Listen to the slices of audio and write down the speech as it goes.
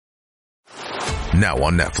Now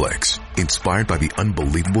on Netflix, inspired by the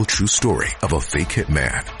unbelievable true story of a fake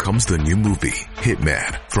hitman, comes the new movie,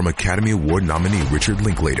 Hitman, from Academy Award nominee Richard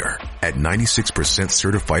Linklater. At 96%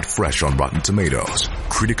 certified fresh on Rotten Tomatoes,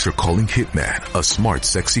 critics are calling Hitman a smart,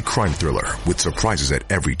 sexy crime thriller with surprises at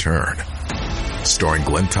every turn. Starring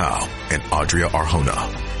Glenn Powell and Adria Arjona,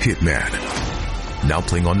 Hitman. Now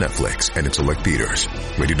playing on Netflix and in select theaters.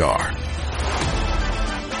 Rated R.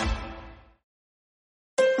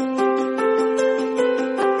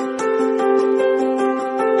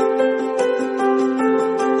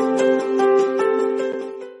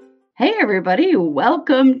 Hey everybody,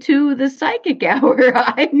 welcome to the Psychic Hour.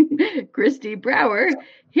 I'm Kristi Brower,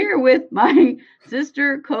 here with my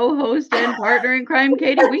sister, co-host, and partner in crime,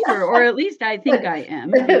 Katie Weaver, or at least I think I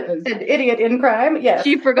am. An idiot in crime, yes.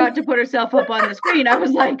 She forgot to put herself up on the screen. I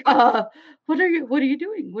was like, what are you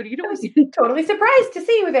doing? What are you doing? I was totally surprised to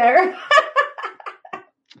see you there.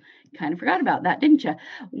 Kind of forgot about that, didn't you?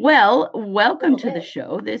 Well, welcome to the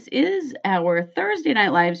show. This is our Thursday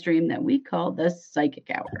night live stream that we call the Psychic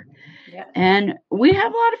Hour. Yes. And we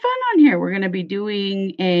have a lot of fun on here. We're going to be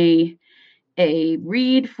doing a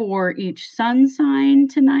read for each sun sign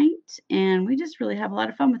tonight, and we just really have a lot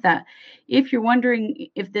of fun with that. If you're wondering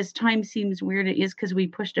if this time seems weird, it is because we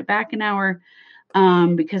pushed it back an hour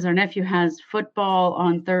because our nephew has football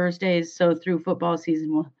on Thursdays, so through football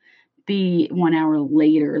season we'll be 1 hour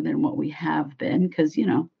later than what we have been because, you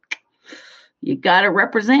know, you got to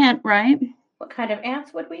represent, right? What kind of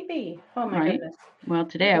ants would we be? Oh, my goodness. Well,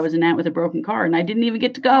 today I was an ant with a broken car, and I didn't even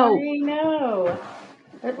get to go. I know.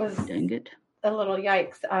 It was Dang it. A little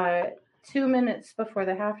yikes. 2 minutes before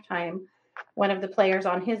the halftime, one of the players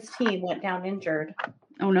on his team went down injured.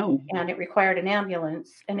 Oh, no. And it required an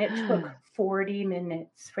ambulance, and it took 40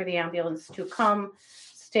 minutes for the ambulance to come,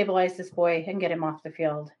 stabilize this boy, and get him off the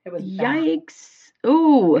field. It was bad. Yikes.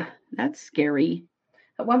 Oh, that's scary.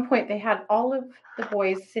 At one point, they had all of the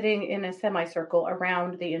boys sitting in a semicircle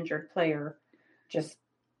around the injured player. Just,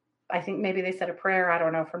 I think maybe they said a prayer, I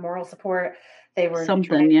don't know, for moral support. They were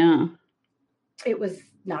yeah. It was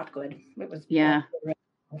not good. It was, yeah.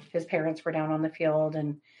 His parents were down on the field,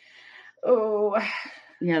 and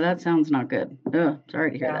yeah, that sounds not good. Oh,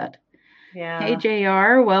 sorry to hear that. Yeah. Hey,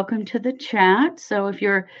 JR, welcome to the chat. So if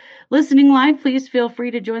you're listening live, please feel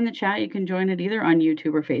free to join the chat. You can join it either on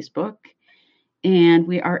YouTube or Facebook. And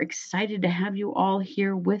we are excited to have you all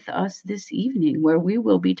here with us this evening, where we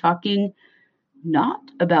will be talking not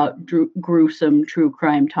about gruesome true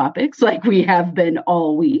crime topics like we have been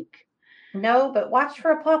all week. No, but watch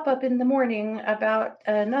for a pop-up in the morning about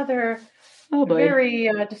another very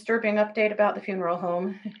disturbing update about the funeral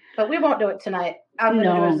home. But we won't do it tonight. I'm going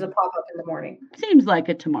to do it as a pop-up in the morning. Seems like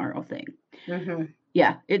a tomorrow thing. Mm-hmm.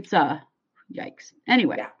 Yeah, it's yikes.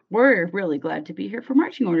 Anyway, We're really glad to be here for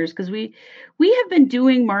marching orders because we have been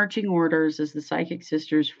doing marching orders as the Psychic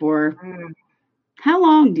Sisters for how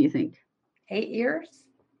long do you think? 8 years?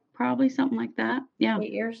 Probably something like that. Yeah.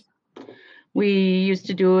 8 years. We used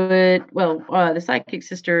to do it. Well, the Psychic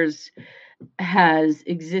Sisters has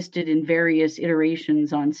existed in various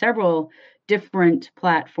iterations on several different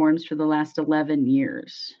platforms for the last 11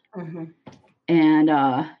 years. Mm-hmm. And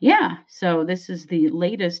so this is the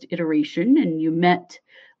latest iteration. And you met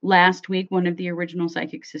last week one of the original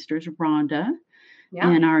Psychic Sisters, Rhonda,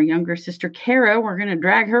 and our younger sister, Kara. We're going to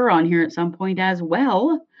drag her on here at some point as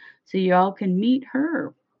well, so you all can meet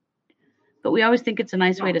her. But we always think it's a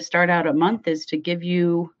nice way to start out a month is to give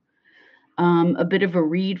you a bit of a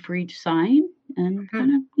read for each sign and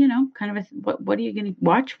what are you going to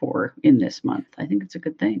watch for in this month? I think it's a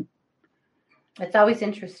good thing. It's always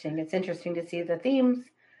interesting. It's interesting to see the themes.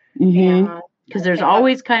 Because there's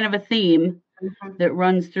always kind of a theme that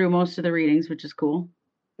runs through most of the readings, which is cool.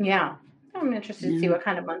 Yeah. I'm interested to see what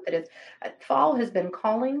kind of month it is. Fall has been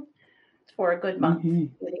calling for a good month.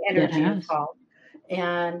 The energy of fall.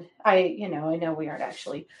 And I know we aren't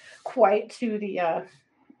actually quite to the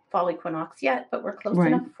fall equinox yet, but we're close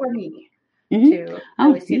enough for me to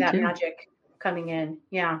really see that magic coming in.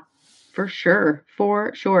 Yeah. For sure.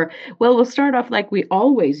 Well, we'll start off like we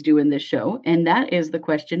always do in this show, and that is the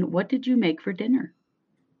question, what did you make for dinner?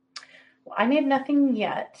 Well, I made nothing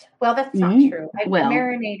yet. Well, that's not true. I've been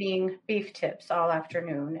marinating beef tips all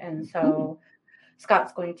afternoon, and so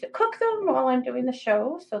Scott's going to cook them while I'm doing the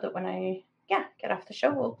show so that when I get off the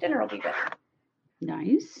show, dinner will be ready.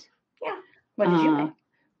 Nice. Yeah. What did you make?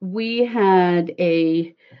 We had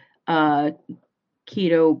a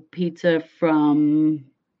keto pizza from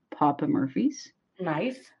Papa Murphy's.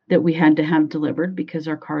 Nice. That we had to have delivered because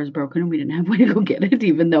our car is broken and we didn't have a way to go get it,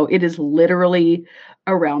 even though it is literally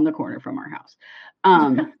around the corner from our house.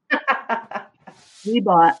 We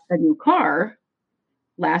bought a new car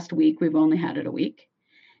last week. We've only had it a week.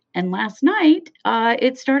 And last night,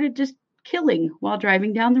 it started just killing while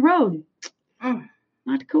driving down the road.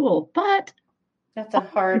 Not cool, but that's a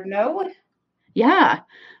hard no. Yeah,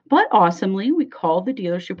 but awesomely, we called the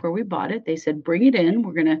dealership where we bought it. They said, bring it in.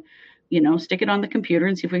 We're going to, stick it on the computer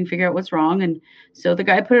and see if we can figure out what's wrong. And so the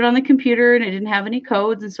guy put it on the computer and it didn't have any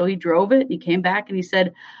codes. And so he drove it and he came back and he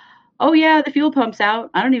said, oh, yeah, the fuel pump's out.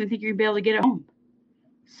 I don't even think you're going to be able to get it home.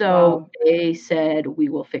 So They said, we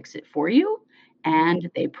will fix it for you. And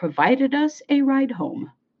they provided us a ride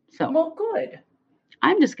home. So, well, good.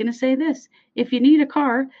 I'm just going to say this. If you need a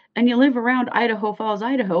car and you live around Idaho Falls,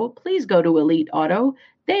 Idaho, please go to Elite Auto.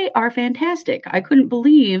 They are fantastic. I couldn't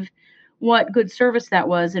believe what good service that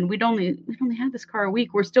was. And we'd only had this car a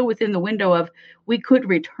week. We're still within the window of we could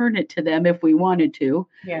return it to them if we wanted to.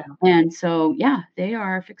 Yeah. And so, yeah, they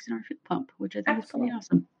are fixing our fuel pump, which I think is pretty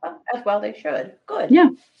awesome. As well they should. Good. Yeah.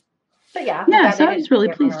 But yeah. Yeah, so I was really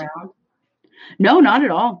pleased. No, not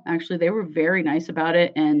at all. Actually, they were very nice about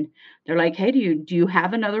it. And they're like, hey, do you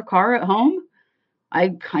have another car at home? I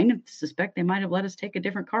kind of suspect they might have let us take a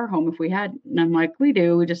different car home if we had. And I'm like, we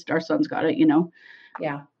do. Our son's got it,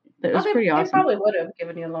 Yeah. But it was pretty awesome. They probably would have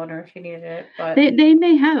given you a loaner if you needed it. But they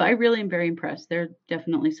may have. I really am very impressed. They're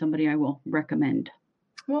definitely somebody I will recommend.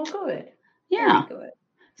 Well, good. Yeah. Very good.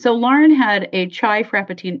 So Lauren had a chai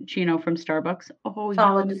frappuccino from Starbucks. Oh,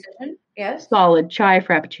 solid decision. Yes. Solid. Chai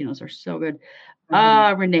frappuccinos are so good.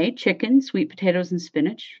 Renee, chicken, sweet potatoes, and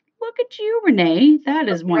spinach. Look at you, Renee. That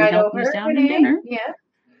is one helping us down in dinner. Yeah.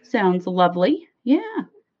 Sounds lovely. Yeah.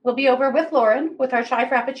 We'll be over with Lauren with our chai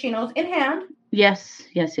frappuccinos in hand. Yes.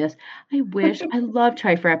 I wish. I love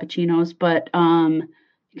chai frappuccinos, but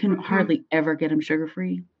you can hardly ever get them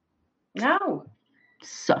sugar-free. No.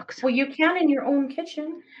 Sucks. Well, you can in your own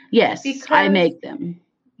kitchen. Yes, I make them.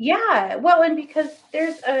 Yeah. Well, and because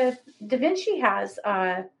there's Da Vinci has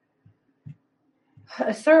a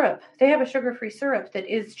syrup. They have a sugar-free syrup that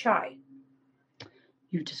is chai.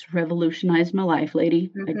 You just revolutionized my life,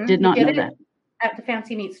 lady. I did not know that. At the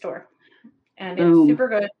fancy meat store. And it's super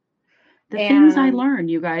good. The things I learn,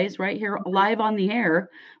 you guys, right here live on the air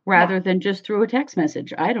rather than just through a text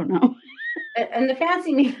message. I don't know. And the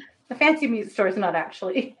fancy meat store is not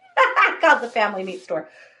actually called the family meat store.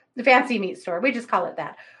 The fancy meat store. We just call it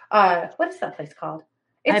that. What is that place called?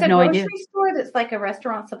 It's a grocery store that's like a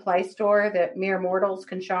restaurant supply store that mere mortals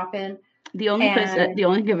can shop in. The only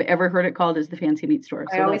thing I've ever heard it called is the fancy meat store.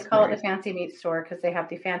 So I always call it the fancy meat store because they have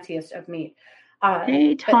the fanciest of meat.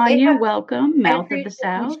 Hey, Tanya, welcome. Mouth of the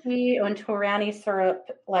South. And Torani syrup,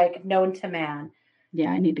 like known to man. Yeah,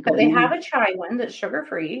 I need to go. But they have a chai one that's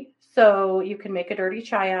sugar-free. So you can make a dirty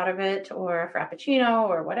chai out of it or a frappuccino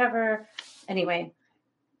or whatever. Anyway,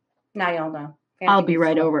 now y'all know. I'll be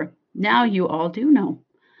right over. Now you all do know.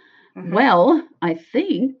 Well, I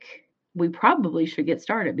think we probably should get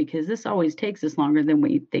started because this always takes us longer than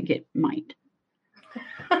we think it might.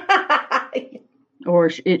 Or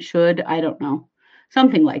it should. I don't know.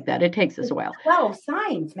 Something like that. It takes us a while. 12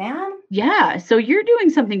 signs, man. Yeah. So you're doing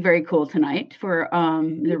something very cool tonight for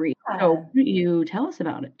the read. So you tell us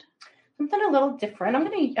about it. Something a little different. I'm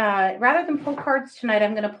going to, rather than pull cards tonight,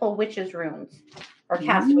 I'm going to pull witches' runes or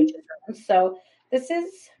cast witches' runes. So this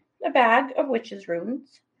is a bag of witches'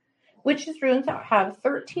 runes. Witches' runes have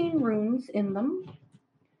 13 runes in them.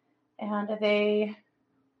 And they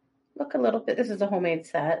look a little bit, this is a homemade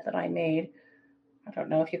set that I made. I don't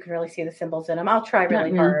know if you can really see the symbols in them. I'll try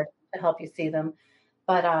really hard to help you see them.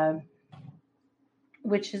 But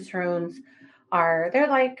witches' runes they're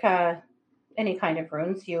like any kind of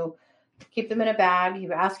runes. You keep them in a bag,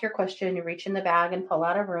 you ask your question, you reach in the bag and pull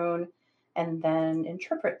out a rune and then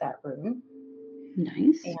interpret that rune.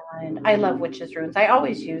 Nice. And I love witches' runes. I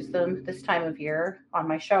always use them this time of year on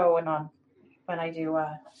my show and when I do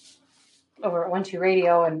over at 1-2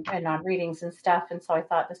 Radio and on readings and stuff. And so I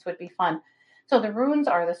thought this would be fun. So the runes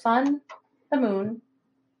are the sun, the moon,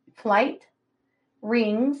 flight,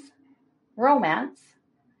 rings, romance,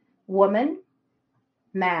 woman,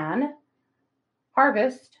 man,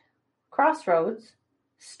 harvest, crossroads,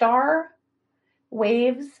 star,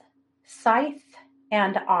 waves, scythe,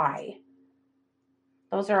 and eye.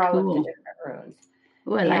 Those are all of the different runes.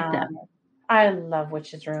 Oh, I like that. I love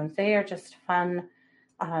witches' runes. They are just fun.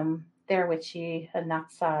 They're witchy, and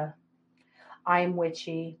that's I'm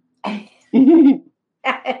witchy.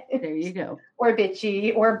 There you go. Or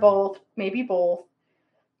bitchy, or both. Maybe both.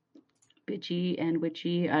 Bitchy and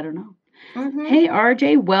witchy. I don't know. Hey,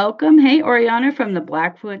 RJ, welcome. Hey, Oriana from the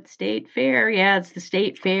Blackfoot State Fair. Yeah, it's the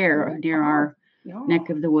State Fair near our neck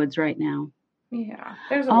of the woods right now. Yeah,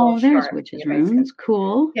 there's a little there's chart. witches' runes.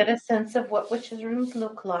 Cool. Get a sense of what witches' runes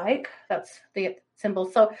look like. That's the symbol.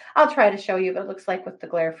 So I'll try to show you, but it looks like with the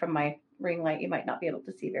glare from my ring light, you might not be able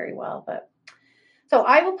to see very well. But so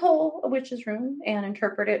I will pull a witch's rune and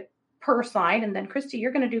interpret it per side. And then Kristi,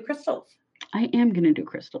 you're going to do crystals. I am going to do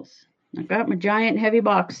crystals. I've got my giant heavy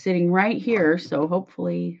box sitting right here. So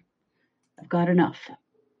hopefully I've got enough.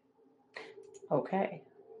 Okay.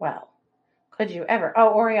 Well, could you ever?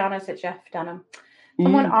 Oh, Oriana's at Jeff Dunham.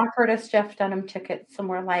 Someone offered us Jeff Dunham tickets. And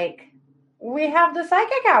we're like, we have the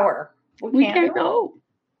psychic hour. We can't go.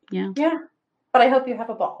 Yeah. Yeah. But I hope you have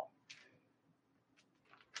a ball.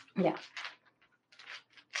 Yeah.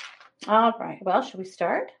 All right. Well, should we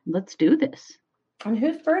start? Let's do this. And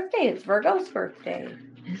whose birthday? It's Virgo's birthday.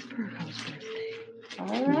 It's Virgo's birthday.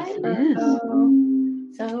 All right, Virgo.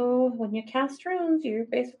 So when you cast runes, you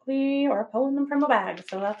basically are pulling them from a bag.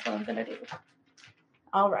 So that's what I'm going to do.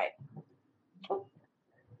 All right. Oh,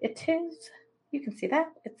 it is. You can see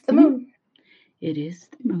that. It's the moon. It is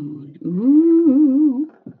the moon.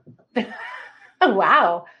 Ooh. Oh,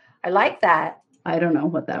 wow. I like that. I don't know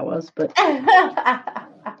what that was, but.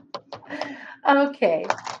 Okay.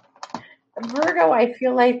 Virgo, I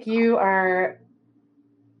feel like you are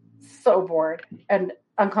so bored and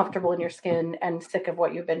uncomfortable in your skin and sick of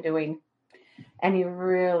what you've been doing. And you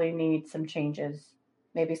really need some changes.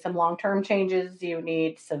 Maybe some long-term changes. You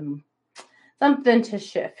need something to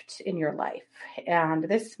shift in your life. And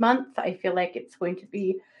this month, I feel like it's going to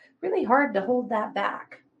be really hard to hold that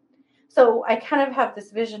back. So I kind of have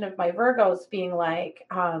this vision of my Virgos being like,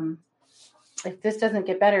 if this doesn't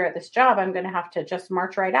get better at this job, I'm going to have to just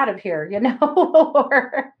march right out of here,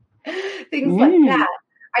 or things like that.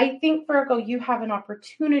 I think, Virgo, you have an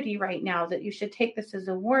opportunity right now that you should take this as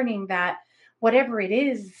a warning that whatever it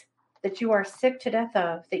is that you are sick to death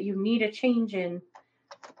of, that you need a change in,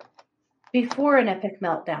 before an epic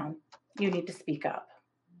meltdown, you need to speak up,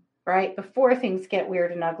 right? Before things get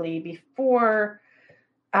weird and ugly, before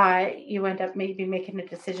you end up maybe making a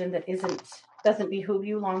decision that doesn't behoove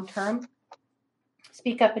you long term.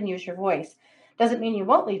 Speak up and use your voice. Doesn't mean you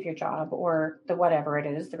won't leave your job or the whatever it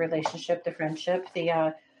is, the relationship, the friendship,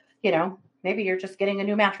 the maybe you're just getting a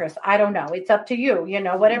new mattress. I don't know. It's up to you,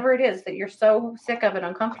 whatever it is that you're so sick of and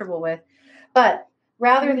uncomfortable with. But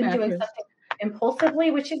rather than doing something impulsively,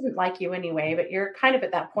 which isn't like you anyway, but you're kind of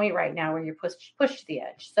at that point right now where you're pushed the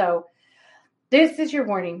edge. So this is your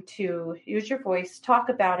warning to use your voice, talk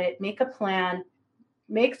about it, make a plan,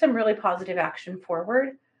 make some really positive action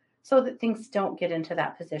forward so that things don't get into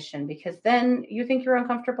that position, because then you think you're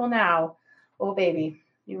uncomfortable now. Oh, baby,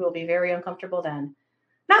 you will be very uncomfortable then.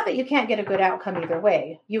 Not that you can't get a good outcome either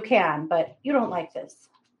way. You can, but you don't like this.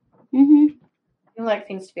 You like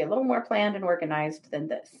things to be a little more planned and organized than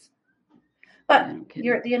this. But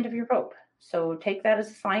you're at the end of your rope. So take that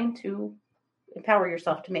as a sign to empower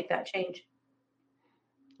yourself to make that change.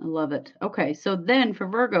 I love it. Okay, so then for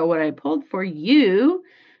Virgo, what I pulled for you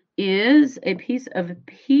is a piece of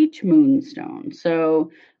peach moonstone.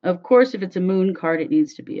 So, of course, if it's a moon card, it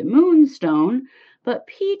needs to be a moonstone. But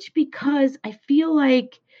peach, because I feel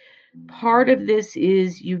like part of this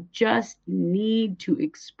is you just need to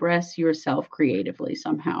express yourself creatively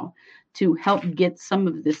somehow to help get some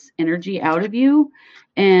of this energy out of you.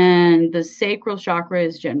 And the sacral chakra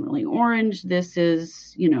is generally orange. This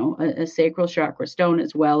is, a sacral chakra stone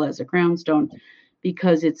as well as a crown stone,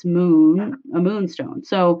 because it's a moonstone.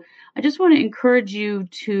 So I just want to encourage you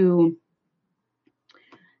to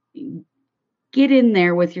get in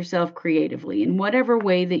there with yourself creatively in whatever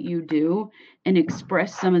way that you do and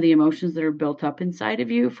express some of the emotions that are built up inside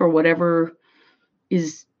of you for whatever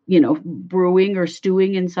is, brewing or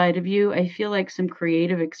stewing inside of you. I feel like some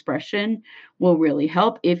creative expression will really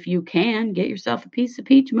help. If you can, get yourself a piece of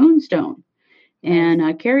peach moonstone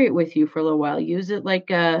and carry it with you for a little while. Use it like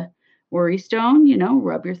a worry stone,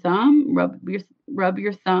 rub your thumb, rub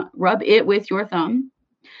it with your thumb,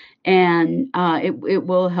 and it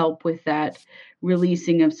will help with that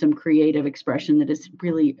releasing of some creative expression that is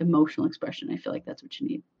really emotional expression. I feel like that's what you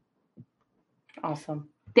need. Awesome.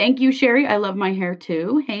 Thank you, Sherry. I love my hair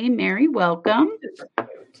too. Hey, Mary, welcome.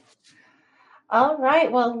 All right.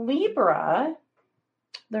 Well, Libra,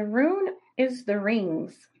 the rune is the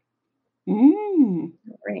rings.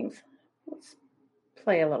 Rings. Let's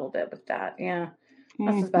play a little bit with that. Yeah.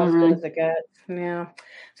 That's about as good as it gets. Yeah.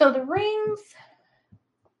 So the rings,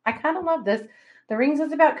 I kind of love this. The rings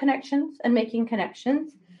is about connections and making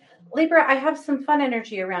connections. Libra, I have some fun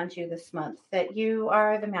energy around you this month, that you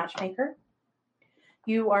are the matchmaker.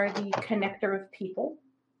 You are the connector of people.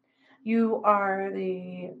 You are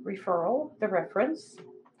the referral, the reference.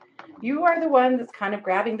 You are the one that's kind of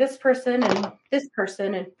grabbing this person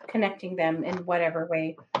and connecting them in whatever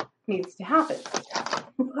way needs to happen.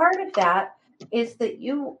 Part of that is that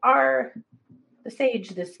you are the sage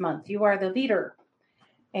this month. You are the leader.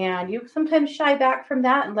 And you sometimes shy back from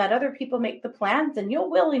that and let other people make the plans, and you'll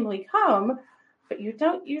willingly come, but you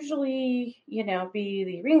don't usually, be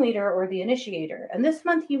the ringleader or the initiator. And this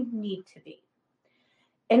month you need to be.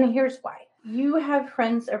 And here's why. You have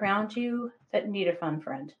friends around you that need a fun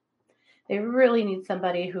friend. They really need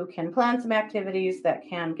somebody who can plan some activities, that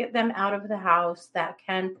can get them out of the house, that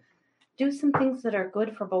can do some things that are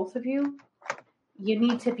good for both of you. You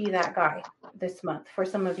need to be that guy this month for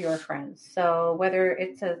some of your friends. So whether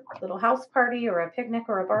it's a little house party or a picnic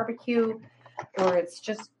or a barbecue, or it's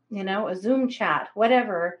just, a Zoom chat,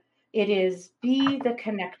 whatever it is, be the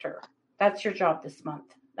connector. That's your job this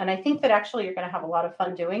month. And I think that actually you're going to have a lot of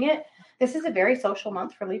fun doing it. This is a very social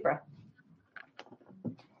month for Libra.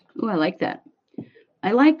 Oh, I like that.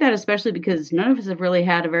 I like that, especially because none of us have really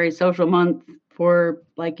had a very social month for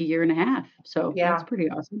like a year and a half. So That's pretty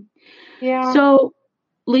awesome. Yeah. So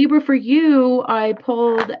Libra, for you, I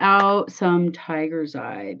pulled out some Tiger's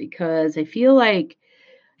Eye because I feel like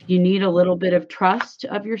you need a little bit of trust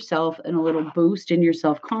of yourself and a little boost in your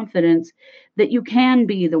self-confidence that you can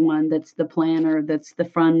be the one that's the planner, that's the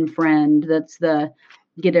fun friend, that's the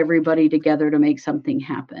get everybody together to make something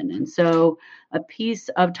happen. And so a piece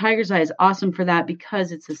of Tiger's Eye is awesome for that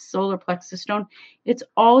because it's a solar plexus stone. It's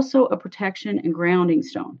also a protection and grounding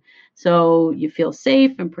stone. So you feel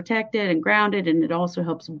safe and protected and grounded, and it also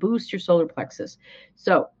helps boost your solar plexus.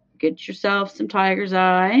 So get yourself some Tiger's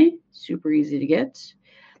Eye, super easy to get,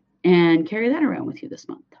 and carry that around with you this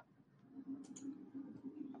month.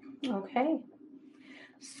 Okay.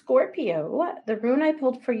 Scorpio, the rune I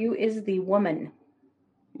pulled for you is the woman.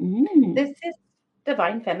 This is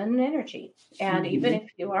divine feminine energy. And even if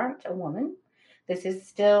you aren't a woman, this is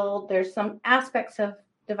still, there's some aspects of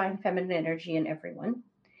divine feminine energy in everyone.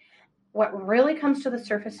 What really comes to the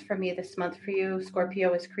surface for me this month for you,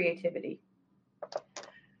 Scorpio, is creativity.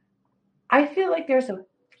 I feel like there's a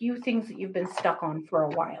few things that you've been stuck on for a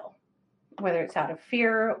while, whether it's out of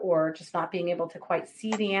fear or just not being able to quite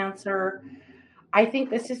see the answer. I think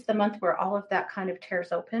this is the month where all of that kind of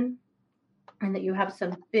tears open and that you have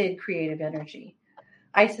some big creative energy.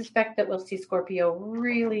 I suspect that we'll see Scorpio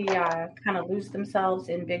really kind of lose themselves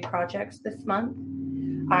in big projects this month.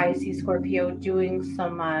 I see Scorpio doing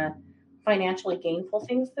some financially gainful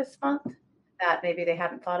things this month that maybe they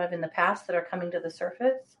hadn't thought of in the past that are coming to the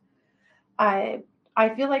surface. I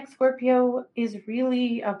feel like Scorpio is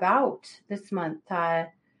really about this month.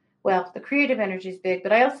 The creative energy is big,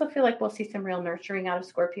 but I also feel like we'll see some real nurturing out of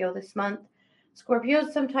Scorpio this month.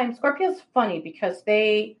 Scorpio's funny because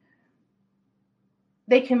they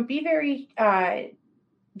can be very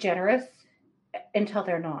generous until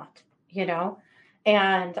they're not,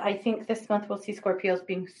 And I think this month we'll see Scorpios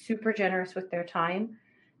being super generous with their time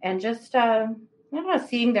and just,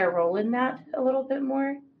 seeing their role in that a little bit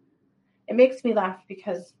more. It makes me laugh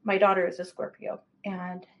because my daughter is a Scorpio,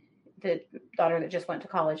 and the daughter that just went to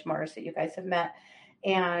college, Mars, that you guys have met,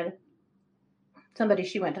 and somebody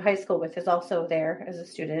she went to high school with is also there as a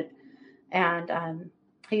student, and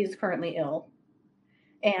he's currently ill.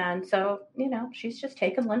 And so, she's just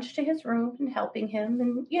taking lunch to his room and helping him.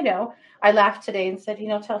 And, I laughed today and said,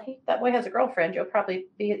 tell that boy has a girlfriend. You'll probably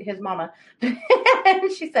be his mama.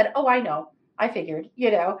 And she said, oh, I know. I figured,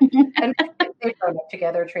 and they've grown up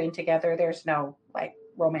together, trained together. There's no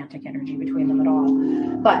romantic energy between them at all,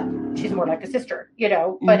 but she's more like a sister,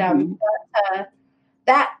 but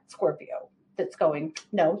that Scorpio that's going,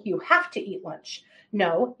 no, you have to eat lunch.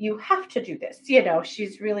 No, you have to do this.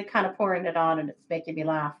 She's really kind of pouring it on, and it's making me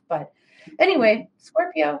laugh. But anyway,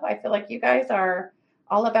 Scorpio, I feel like you guys are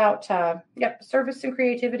all about, service and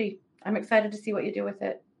creativity. I'm excited to see what you do with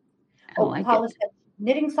it. Paula said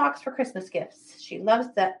knitting socks for Christmas gifts. She loves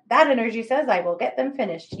that. That energy says, I will get them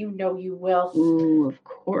finished. You know you will. Ooh, of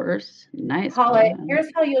course. Nice. Paula, here's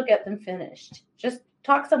how you'll get them finished. Just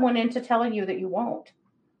talk someone into telling you that you won't.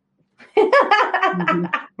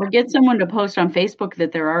 Or get someone to post on Facebook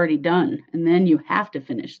that they're already done, and then you have to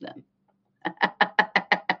finish them.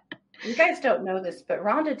 You guys don't know this, but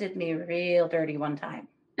Rhonda did me real dirty one time.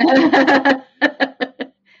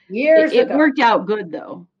 Years ago. It worked out good,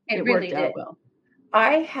 though. It really worked out well.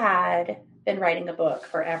 I had been writing a book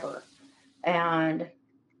forever and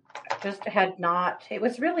just had not, it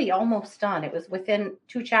was really almost done. It was within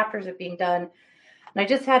 2 chapters of being done, and I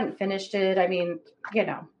just hadn't finished it. I mean,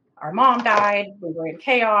 our mom died, we were in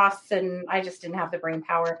chaos, and I just didn't have the brain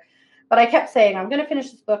power. But I kept saying, I'm going to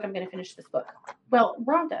finish this book. I'm going to finish this book. Well,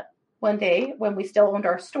 Rhonda, one day when we still owned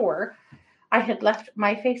our store, I had left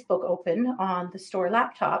my Facebook open on the store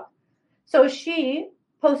laptop. So she,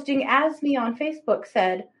 posting as me on Facebook,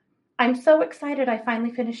 said, "I'm so excited I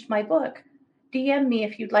finally finished my book. DM me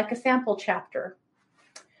if you'd like a sample chapter."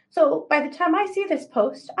 So by the time I see this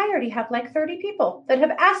post, I already have like 30 people that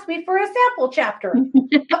have asked me for a sample chapter of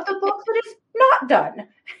the book that is not done.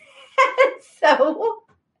 And so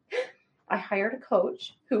I hired a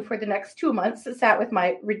coach who for the next 2 months sat with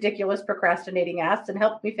my ridiculous procrastinating ass and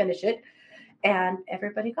helped me finish it. And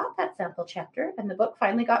everybody got that sample chapter and the book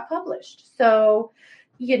finally got published. So,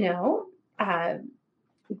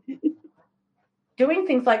 doing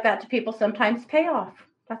things like that to people sometimes pay off.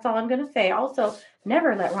 That's all I'm going to say. Also,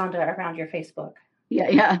 never let Rhonda around your Facebook.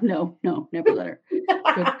 Yeah. No, never let her.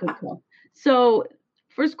 Good call. So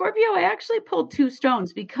for Scorpio, I actually pulled 2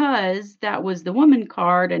 stones because that was the woman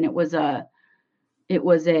card and it was a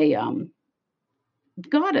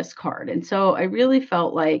goddess card. And so I really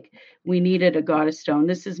felt like we needed a goddess stone.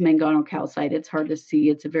 This is mangano calcite. It's hard to see.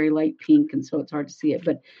 It's a very light pink, and so it's hard to see it.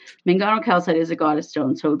 But mangano calcite is a goddess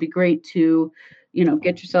stone. So it'd be great to,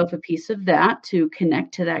 get yourself a piece of that to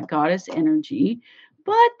connect to that goddess energy.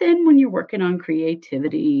 But then when you're working on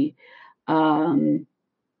creativity, we've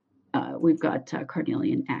got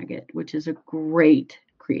carnelian agate, which is a great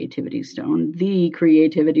creativity stone, the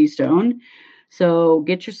creativity stone. So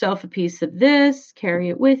get yourself a piece of this, carry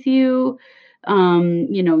it with you,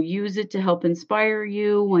 use it to help inspire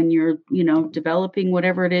you when you're, developing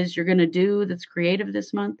whatever it is you're going to do that's creative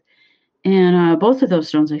this month. And both of those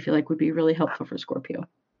stones, I feel like, would be really helpful for Scorpio.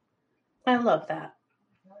 I love that.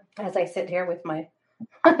 As I sit here with my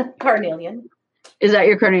carnelian. Is that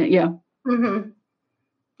your carnelian? Yeah. Mm-hmm.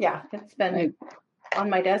 Yeah, it's been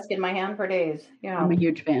on my desk in my hand for days. Yeah, I'm a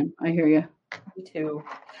huge fan. I hear you. Me too.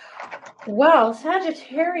 Well,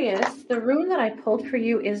 Sagittarius, the rune that I pulled for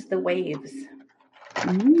you is the waves. So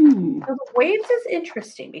the waves is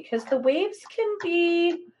interesting because the waves can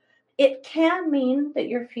mean that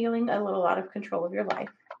you're feeling a little out of control of your life.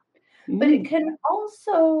 But it can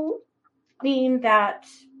also mean that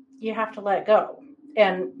you have to let it go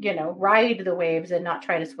and, ride the waves and not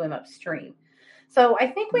try to swim upstream. So I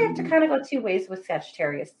think we have to kind of go 2 ways with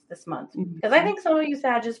Sagittarius this month, because I think some of you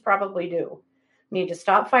Sagittarius probably do need to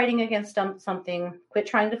stop fighting against something, quit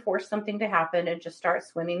trying to force something to happen, and just start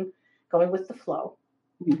swimming, going with the flow.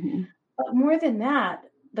 Mm-hmm. But more than that,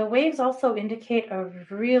 the waves also indicate a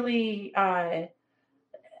really a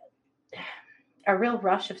real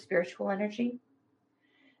rush of spiritual energy.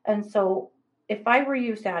 And so if I were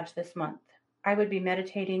you, Sag, this month, I would be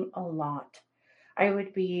meditating a lot. I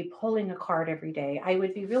would be pulling a card every day. I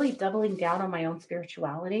would be really doubling down on my own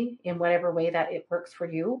spirituality in whatever way that it works for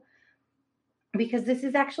you, because this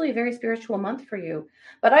is actually a very spiritual month for you.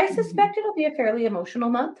 But I suspect it'll be a fairly emotional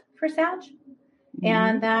month for Sag,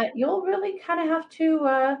 and that you'll really kind of have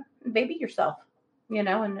to baby yourself, and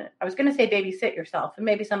I was going to say babysit yourself, and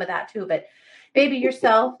maybe some of that too, but baby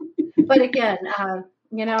yourself. But again,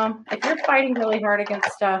 if you're fighting really hard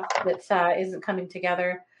against stuff that isn't coming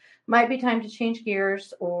together, might be time to change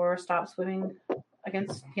gears or stop swimming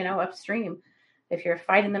against, upstream. If you're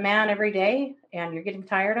fighting the man every day and you're getting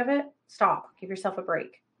tired of it, stop. Give yourself a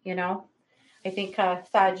break. I think,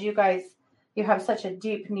 Sag, you guys, you have such a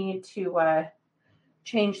deep need to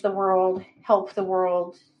change the world, help the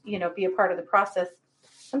world, be a part of the process.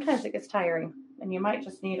 Sometimes it gets tiring and you might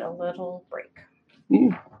just need a little break.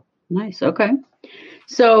 Nice. Okay.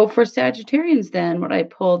 So for Sagittarians, then what I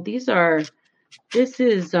pulled, this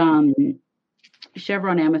is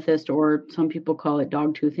chevron amethyst, or some people call it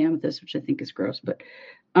dogtooth amethyst, which I think is gross. But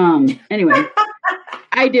anyway,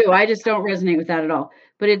 I just don't resonate with that at all.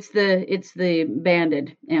 But it's the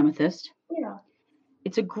banded amethyst. Yeah.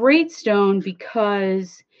 It's a great stone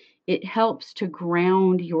because it helps to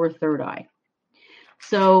ground your third eye.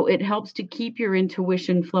 So it helps to keep your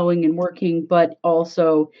intuition flowing and working, but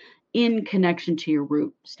also in connection to your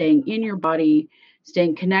root, staying in your body,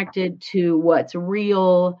 staying connected to what's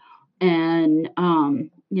real, and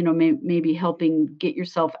maybe helping get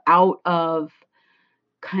yourself out of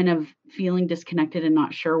kind of feeling disconnected and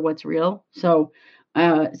not sure what's real. So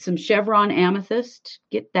some chevron amethyst,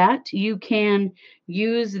 get that. You can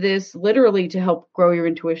use this literally to help grow your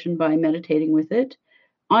intuition by meditating with it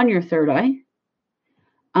on your third eye.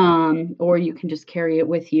 Or you can just carry it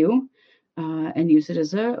with you and use it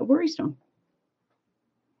as a worry stone.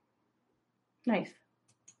 Nice.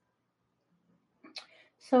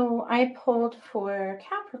 So I pulled for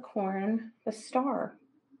Capricorn the star.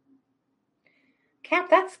 Cap,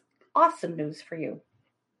 that's awesome news for you.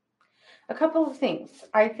 A couple of things.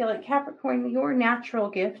 I feel like Capricorn, your natural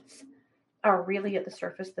gifts are really at the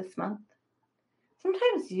surface this month.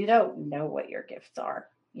 Sometimes you don't know what your gifts are,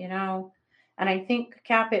 and I think,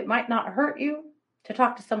 Cap, it might not hurt you to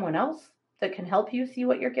talk to someone else that can help you see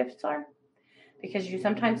what your gifts are, because you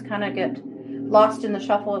sometimes kind of get lost in the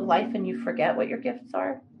shuffle of life and you forget what your gifts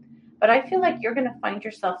are. But I feel like you're going to find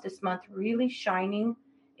yourself this month really shining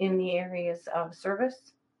in the areas of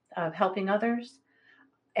service, of helping others,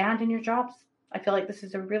 and in your jobs. I feel like this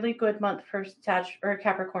is a really good month for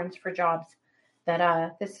Capricorns for jobs.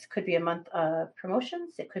 That this could be a month of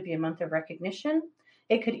promotions. It could be a month of recognition.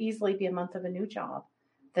 It could easily be a month of a new job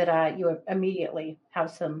that you immediately have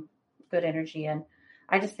some good energy in.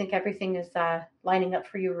 I just think everything is lining up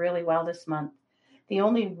for you really well this month. The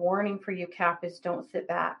only warning for you, Cap, is don't sit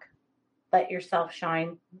back. Let yourself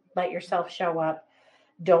shine. Let yourself show up.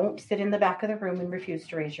 Don't sit in the back of the room and refuse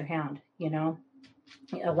to raise your hand.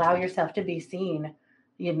 Allow yourself to be seen.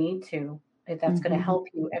 You need to. That's going to help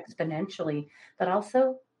you exponentially. But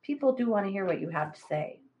also, people do want to hear what you have to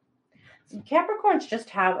say. So Capricorns just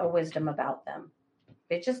have a wisdom about them.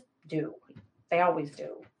 They just do. They always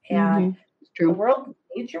do. And the world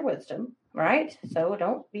needs your wisdom, right? So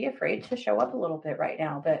don't be afraid to show up a little bit right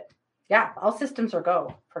now. But yeah, all systems are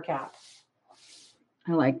go for Cap.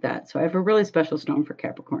 I like that. So I have a really special stone for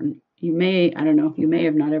Capricorn. You may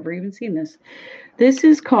have not ever even seen this. This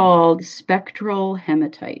is called spectral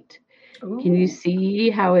hematite. Ooh. Can you see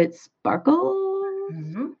how it sparkles?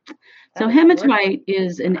 So hematite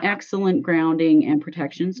is an excellent grounding and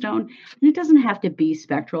protection stone. And it doesn't have to be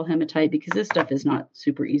spectral hematite because this stuff is not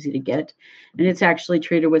super easy to get. And it's actually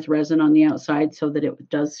treated with resin on the outside so that it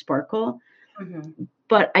does sparkle.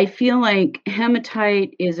 But I feel like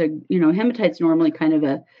hematite is hematite's normally kind of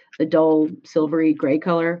a dull silvery gray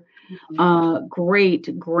color.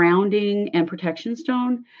 Great grounding and protection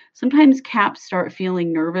stone. Sometimes Caps start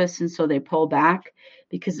feeling nervous and so they pull back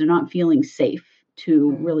because they're not feeling safe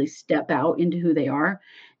to really step out into who they are.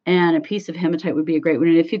 And a piece of hematite would be a great one.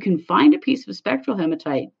 And if you can find a piece of spectral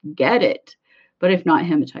hematite, get it. But if not,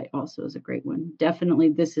 hematite also is a great one. Definitely,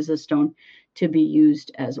 this is a stone to be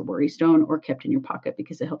used as a worry stone or kept in your pocket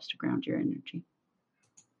because it helps to ground your energy.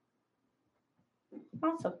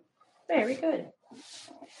 Awesome. Very good.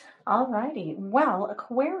 All righty. Well,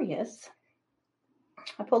 Aquarius,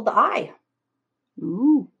 I pulled the eye.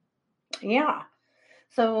 Ooh. Yeah.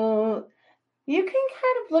 So you can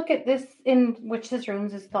kind of look at this in Witch's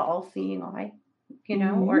Runes as the all-seeing eye,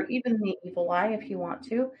 or even the evil eye if you want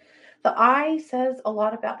to. The eye says a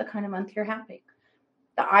lot about the kind of month you're having.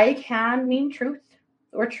 The eye can mean truth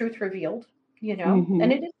or truth revealed,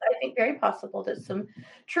 and it is, I think, very possible that some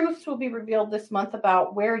truths will be revealed this month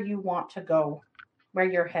about where you want to go, where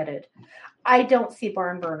you're headed. I don't see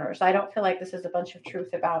barn burners. I don't feel like this is a bunch of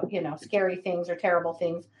truth about, scary things or terrible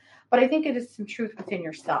things, but I think it is some truth within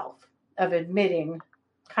yourself of admitting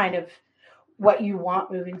kind of what you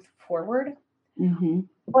want moving forward.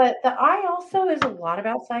 But the eye also is a lot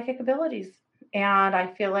about psychic abilities. And I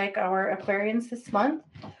feel like our Aquarians this month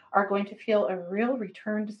are going to feel a real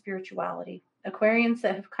return to spirituality. Aquarians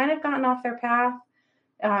that have kind of gotten off their path,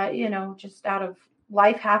 just out of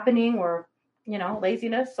life happening or,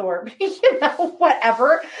 laziness or,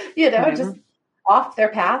 whatever, just off their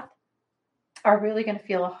path, are really going to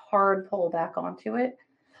feel a hard pull back onto it.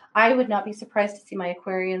 I would not be surprised to see my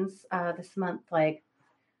Aquarians this month,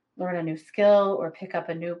 learn a new skill or pick up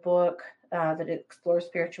a new book that explores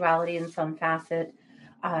spirituality in some facet,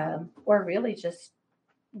 or really just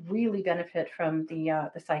really benefit from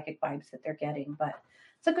the psychic vibes that they're getting. But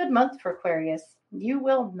it's a good month for Aquarius. You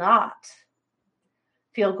will not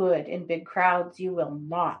feel good in big crowds. You will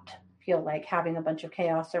not feel like having a bunch of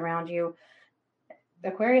chaos around you.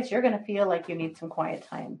 Aquarius, you're going to feel like you need some quiet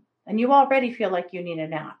time. And you already feel like you need a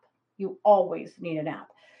nap. You always need a nap.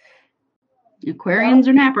 Aquarians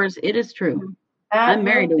are nappers. It is true. I'm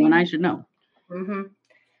married to one. I should know.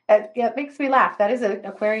 It makes me laugh. That is an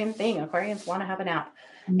Aquarian thing. Aquarians want to have a nap.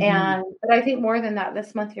 But I think more than that,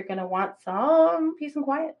 this month you're going to want some peace and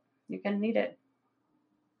quiet. You're going to need it.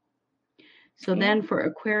 So then for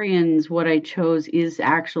Aquarians, what I chose is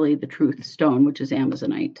actually the truth stone, which is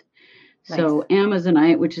Amazonite. Nice. So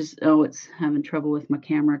Amazonite, which is, it's having trouble with my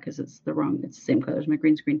camera because it's the same color as my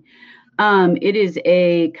green screen. It is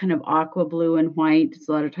a kind of aqua blue and white. It's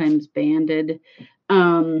a lot of times banded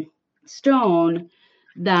stone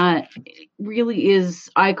that really is,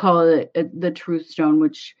 I call it the truth stone,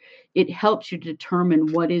 which it helps you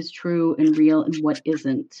determine what is true and real and what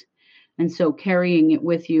isn't. And so carrying it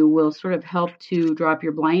with you will sort of help to drop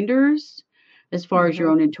your blinders as far as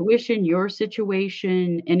your own intuition, your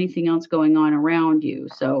situation, anything else going on around you.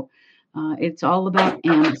 So it's all about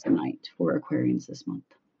Amazonite for Aquarians this month.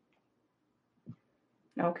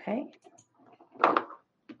 Okay.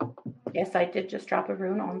 Yes, I did just drop a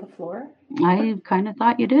rune on the floor. I kind of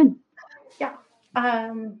thought you did. Yeah.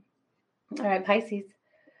 All right, Pisces.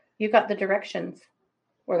 You got the directions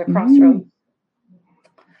or the crossroads.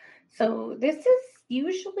 So this is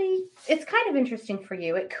usually, it's kind of interesting for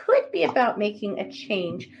you. It could be about making a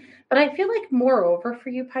change, but I feel like moreover for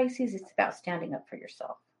you, Pisces, it's about standing up for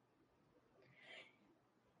yourself.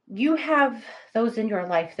 You have those in your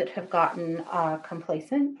life that have gotten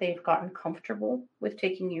complacent. They've gotten comfortable with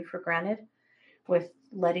taking you for granted, with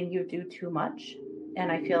letting you do too much.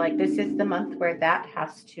 And I feel like this is the month where that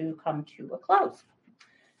has to come to a close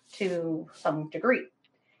to some degree.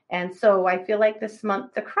 And so I feel like this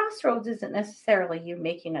month, the crossroads isn't necessarily you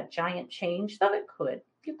making a giant change, though it could.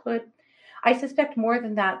 You could. I suspect more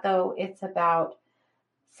than that, though, it's about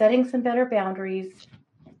setting some better boundaries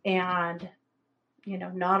and,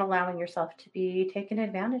 not allowing yourself to be taken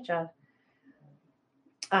advantage of.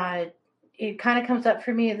 It kind of comes up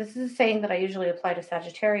for me. This is a saying that I usually apply to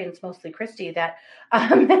Sagittarians, mostly Kristi, that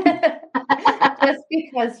just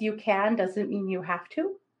because you can doesn't mean you have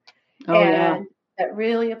to. Oh, and yeah. That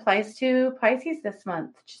really applies to Pisces this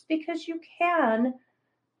month. Just because you can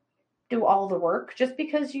do all the work, just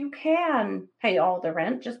because you can pay all the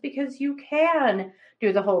rent, just because you can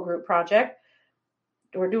do the whole group project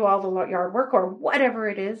or do all the yard work or whatever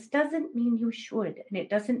it is, doesn't mean you should. And it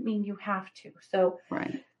doesn't mean you have to. So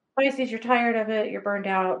right. Pisces, you're tired of it. You're burned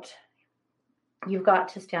out. You've got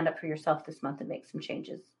to stand up for yourself this month and make some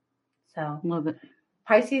changes. So love it.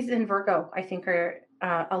 Pisces and Virgo, I think, are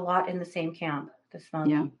a lot in the same camp this month.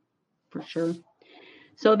 Yeah, for sure.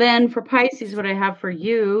 So then for Pisces, what I have for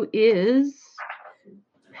you is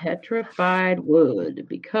petrified wood,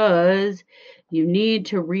 because you need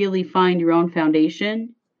to really find your own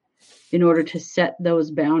foundation in order to set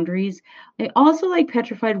those boundaries. I also like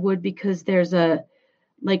petrified wood because there's a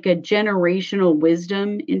generational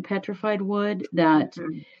wisdom in petrified wood that,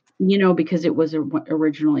 because it was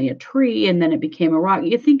originally a tree and then it became a rock.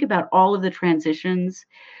 You think about all of the transitions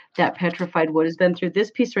that petrified wood has been through.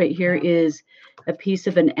 This piece right here is a piece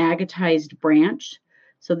of an agatized branch.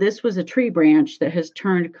 So this was a tree branch that has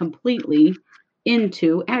turned completely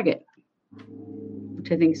into agate,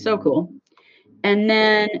 which I think is so cool. And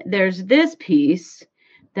then there's this piece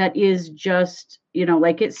that is just,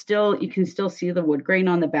 it's still, you can still see the wood grain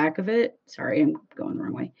on the back of it. Sorry, I'm going the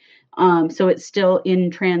wrong way. So it's still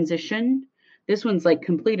in transition. This one's like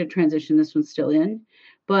completed transition. This one's still in.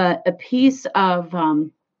 But a piece of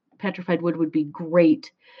petrified wood would be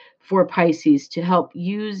great for Pisces to help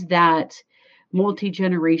use that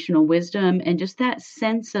multi-generational wisdom and just that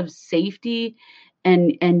sense of safety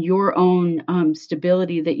and your own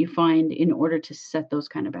stability that you find in order to set those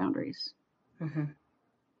kind of boundaries. Mm-hmm.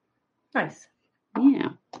 Nice. Yeah.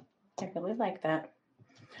 I really like that.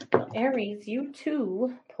 Well, Aries, you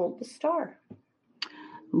too pulled the star.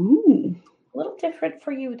 Ooh. A little different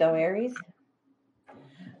for you, though, Aries.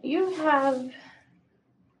 You have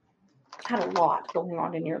had a lot going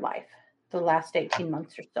on in your life the last 18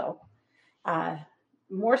 months or so.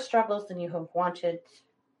 More struggles than you have wanted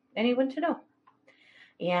anyone to know.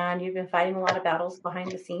 And you've been fighting a lot of battles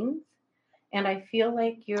behind the scenes. And I feel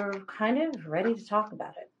like you're kind of ready to talk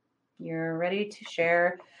about it. You're ready to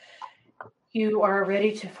share. You are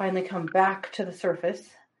ready to finally come back to the surface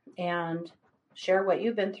and share what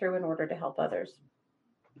you've been through in order to help others.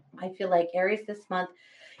 I feel like Aries this month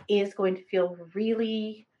is going to feel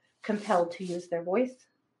really compelled to use their voice.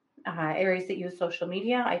 Aries that use social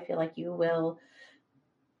media, I feel like you will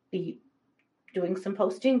be doing some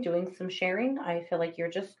posting, doing some sharing. I feel like you're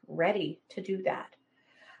just ready to do that.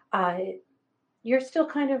 You're still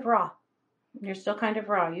kind of raw.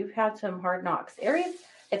 You've had some hard knocks. Aries,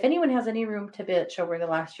 if anyone has any room to bitch over the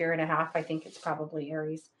last year and a half, I think it's probably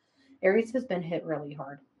Aries. Aries has been hit really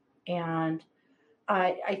hard. And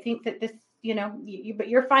I think that this, but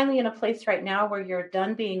you're finally in a place right now where you're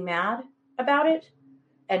done being mad about it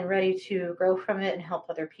and ready to grow from it and help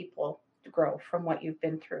other people grow from what you've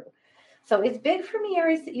been through. So it's big for me,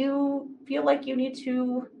 Aries, that you feel like you need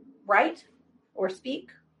to write or speak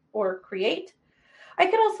or create. I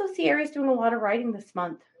could also see Aries doing a lot of writing this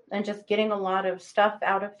month and just getting a lot of stuff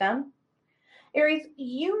out of them. Aries,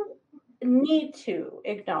 you need to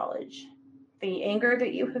acknowledge the anger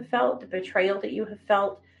that you have felt, the betrayal that you have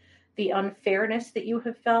felt, the unfairness that you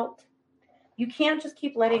have felt. You can't just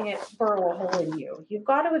keep letting it burrow a hole in you. You've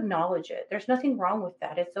got to acknowledge it. There's nothing wrong with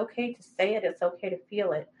that. It's okay to say it. It's okay to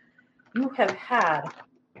feel it. You have had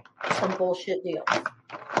some bullshit deals,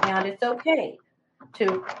 and it's okay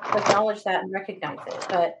to acknowledge that and recognize it.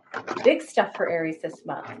 But big stuff for Aries this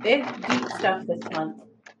month, big, deep stuff this month.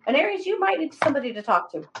 And Aries, you might need somebody to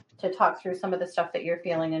talk through some of the stuff that you're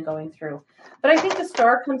feeling and going through. But I think the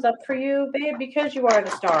star comes up for you, babe, because you are the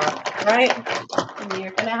star, right? And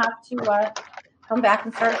you're going to have to come back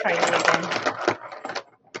and start shining again.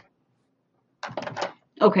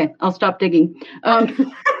 Okay, I'll stop digging. I was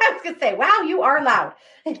going to say, wow, you are loud.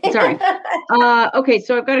 Sorry. Okay,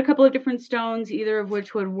 so I've got a couple of different stones, either of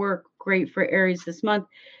which would work great for Aries this month.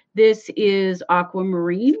 This is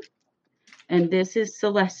aquamarine, and this is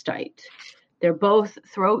celestite. They're both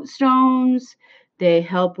throat stones. They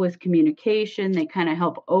help with communication. They kind of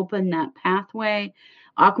help open that pathway.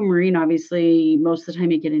 Aquamarine, obviously, most of the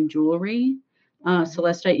time you get in jewelry.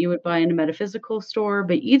 Celestite you would buy in a metaphysical store,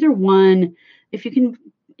 but either one, if you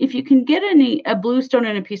can get a blue stone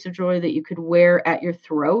and a piece of jewelry that you could wear at your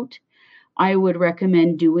throat, I would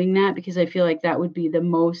recommend doing that, because I feel like that would be the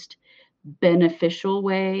most beneficial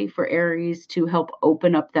way for Aries to help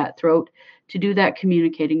open up that throat, to do that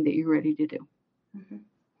communicating that you're ready to do.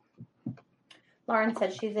 Mm-hmm. Lauren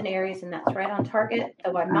said she's an Aries, and that's right on target,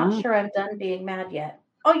 though I'm not sure I'm done being mad yet.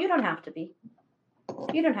 Oh, you don't have to be.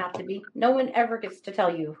 You don't have to be. No one ever gets to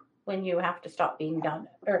tell you when you have to stop being done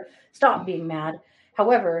or stop being mad.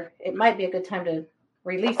 However, it might be a good time to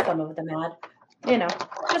release some of the mad,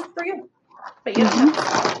 just for you. But you don't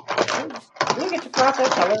have to. You get to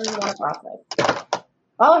process however you want to process.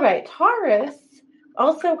 All right. Taurus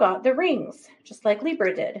also got the rings, just like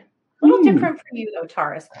Libra did. A little different for you, though,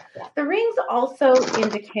 Taurus. The rings also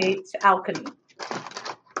indicate alchemy.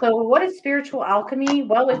 So what is spiritual alchemy?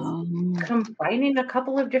 Well, it's combining a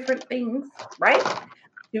couple of different things, right,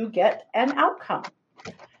 to get an outcome.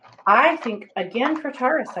 I think, again, for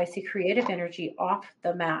Taurus, I see creative energy off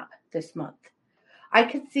the map this month. I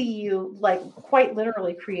could see you, like, quite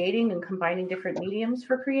literally creating and combining different mediums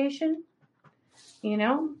for creation.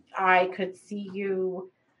 I could see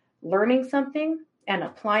you learning something and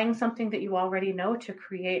applying something that you already know to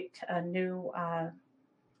create a new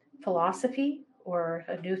philosophy or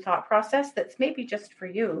a new thought process that's maybe just for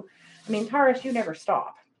you. I mean, Taurus, you never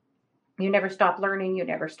stop. You never stop learning. You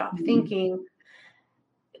never stop thinking.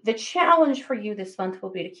 The challenge for you this month will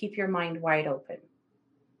be to keep your mind wide open,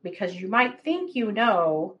 because you might think you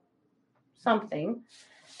know something,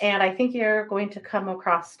 and I think you're going to come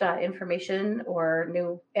across information or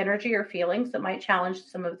new energy or feelings that might challenge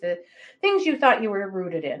some of the things you thought you were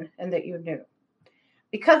rooted in and that you knew.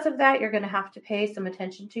 Because of that, you're going to have to pay some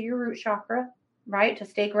attention to your root chakra, right? To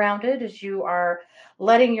stay grounded as you are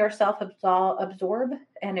letting yourself absorb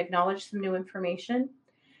and acknowledge some new information.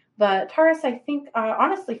 But Taurus, I think,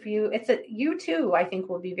 honestly, for you, you too, I think,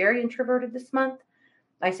 will be very introverted this month.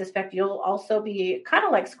 I suspect you'll also be kind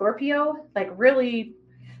of like Scorpio, like really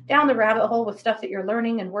down the rabbit hole with stuff that you're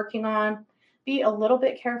learning and working on. Be a little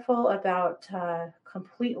bit careful about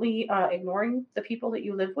completely ignoring the people that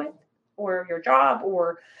you live with, or your job,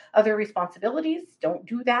 or other responsibilities. Don't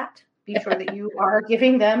do that. Be sure that you are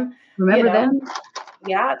giving them, them.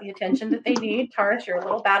 Yeah, the attention that they need. Taurus, you're a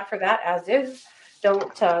little bad for that, as is.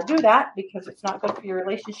 Don't do that, because it's not good for your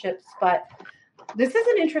relationships. But this is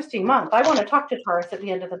an interesting month. I want to talk to Taurus at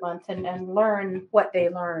the end of the month and learn what they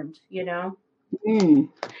learned,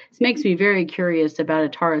 This makes me very curious about a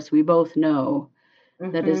Taurus we both know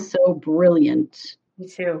that is so brilliant. Me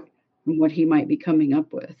too. And what he might be coming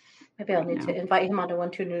up with. Maybe I'll need to invite him onto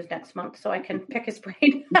 1-2 News next month so I can pick his brain.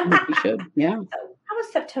 You should, yeah. So, how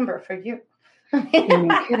was September for you?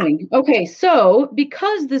 No kidding. Okay, so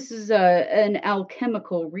because this is an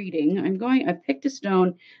alchemical reading, I picked a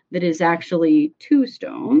stone that is actually 2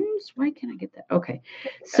 stones. Why can't I get that? Okay,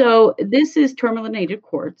 so this is tourmalinated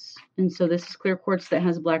quartz, and so this is clear quartz that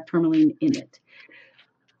has black tourmaline in it.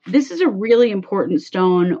 This is a really important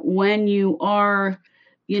stone when you are,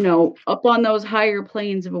 up on those higher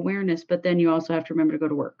planes of awareness, but then you also have to remember to go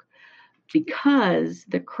to work, because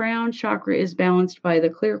the crown chakra is balanced by the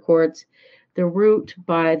clear quartz, the root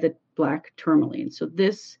by the black tourmaline. So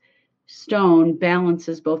this stone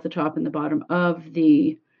balances both the top and the bottom of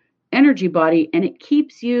the energy body, and it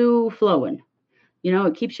keeps you flowing.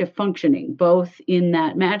 It keeps you functioning, both in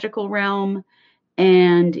that magical realm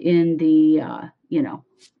and in the,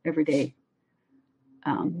 everyday,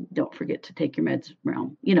 don't forget to take your meds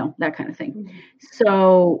realm, that kind of thing. Mm-hmm.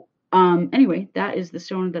 So anyway, that is the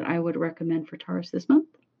stone that I would recommend for Taurus this month.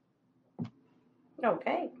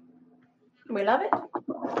 Okay. We love it.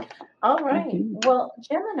 All right. Well,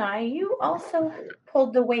 Gemini, you also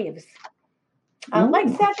pulled the waves. Like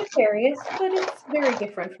Sagittarius, but it's very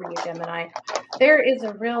different for you, Gemini. There is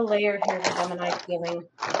a real layer here of Gemini feeling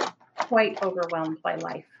quite overwhelmed by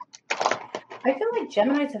life. I feel like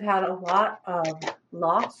Geminis have had a lot of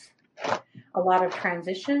loss, a lot of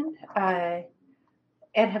transition,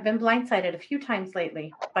 and have been blindsided a few times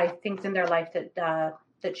lately by things in their life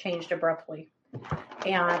that changed abruptly.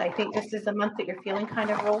 And I think this is a month that you're feeling kind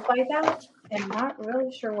of rolled by that and not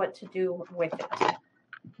really sure what to do with it.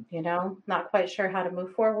 You know, not quite sure how to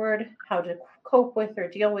move forward, how to cope with or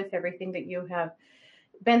deal with everything that you have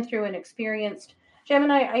been through and experienced.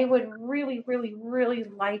 Gemini, I would really, really, really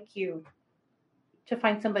like you to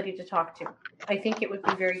find somebody to talk to. I think it would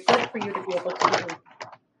be very good for you to be able to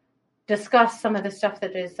discuss some of the stuff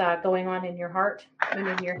that is going on in your heart and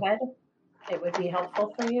in your head. It would be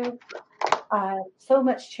helpful for you. So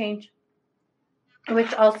much change,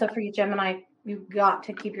 which also for you, Gemini, you've got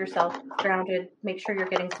to keep yourself grounded. Make sure you're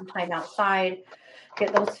getting some time outside.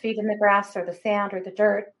 Get those feet in the grass or the sand or the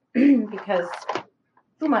dirt because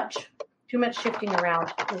too much shifting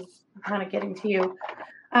around is kind of getting to you.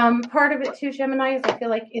 Part of it too, Gemini, is I feel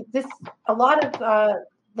like a lot of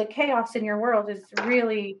the chaos in your world is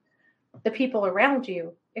really the people around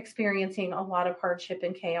you experiencing a lot of hardship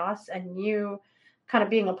and chaos, and you kind of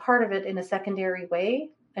being a part of it in a secondary way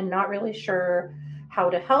and not really sure how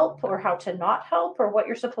to help or how to not help or what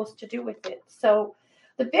you're supposed to do with it. So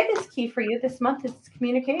the biggest key for you this month is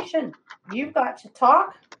communication. You've got to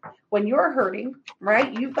talk when you're hurting,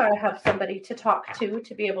 right? You've got to have somebody to talk to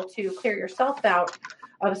be able to clear yourself out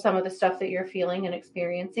of some of the stuff that you're feeling and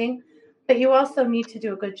experiencing. But you also need to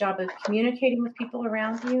do a good job of communicating with people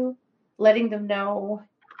around you, letting them know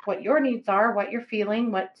what your needs are, what you're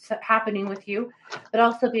feeling, what's happening with you, but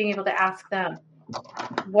also being able to ask them,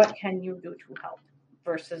 what can you do to help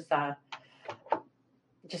versus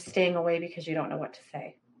just staying away because you don't know what to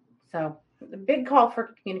say. So the big call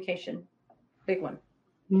for communication, big one.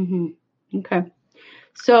 Mm-hmm. Okay.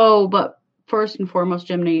 So, but first and foremost,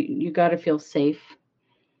 Gemini, you got to feel safe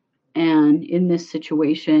and in this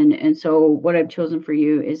situation. And so what I've chosen for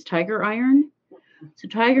you is tiger iron. So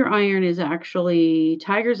tiger iron is actually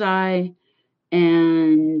tiger's eye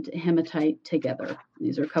and hematite together.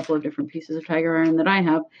 These are a couple of different pieces of tiger iron that I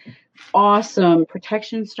have. Awesome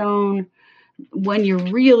protection stone when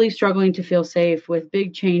you're really struggling to feel safe with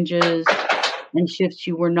big changes and shifts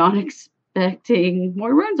you were not expecting.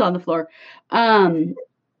 More runes on the floor.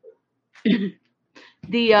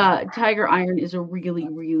 The tiger iron is a really,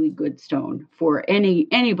 really good stone for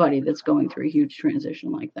anybody that's going through a huge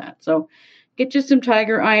transition like that. So get you some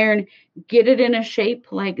tiger iron, get it in a shape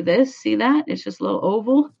like this. See that? It's just a little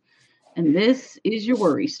oval. And this is your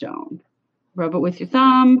worry stone. Rub it with your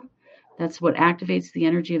thumb. That's what activates the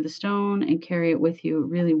energy of the stone, and carry it with you. It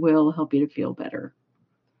really will help you to feel better.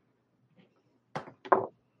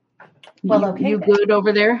 Well, okay. You good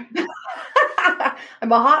over there?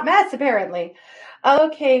 I'm a hot mess, apparently.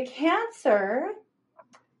 Okay, Cancer.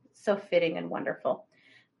 So fitting and wonderful.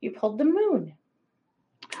 You pulled the moon.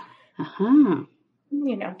 Uh-huh.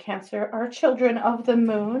 You know, Cancer are children of the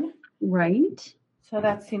moon. Right. So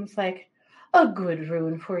that seems like a good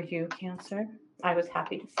rune for you, Cancer. I was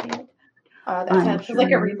happy to see it. That sounds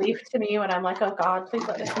like a relief to me when I'm like, oh God, please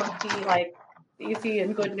let this month be like easy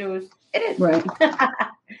and good news. It is. Right.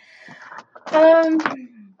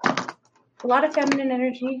 A lot of feminine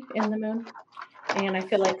energy in the moon. And I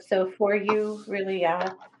feel like so for you, really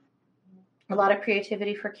a lot of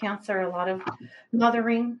creativity for Cancer, a lot of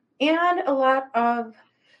mothering, and a lot of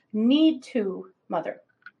need to mother.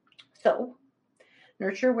 So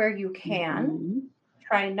nurture where you can. Mm-hmm.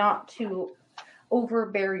 Try not to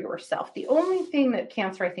overbear yourself. The only thing that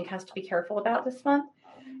Cancer, I think, has to be careful about this month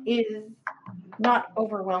is not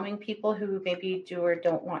overwhelming people who maybe do or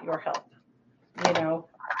don't want your help, you know.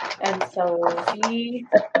 And so be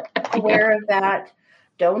aware of that.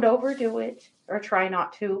 Don't overdo it, or try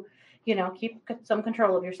not to, you know, keep some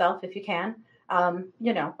control of yourself if you can.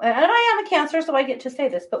 You know, and I am a Cancer, so I get to say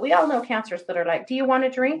this, but we all know Cancers that are like, do you want a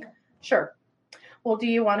drink? Sure. Well, do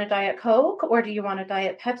you want a Diet Coke, or do you want a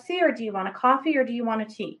Diet Pepsi, or do you want a coffee, or do you want a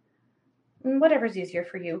tea? Whatever's easier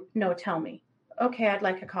for you. No, tell me. Okay, I'd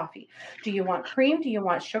like a coffee. Do you want cream? Do you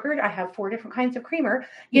want sugar? I have 4 different kinds of creamer,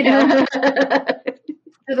 you know,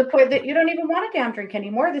 to the point that you don't even want a damn drink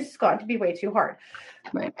anymore. This has gotten to be way too hard.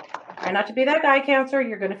 Right. Try not to be that guy, Cancer.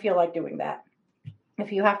 You're going to feel like doing that.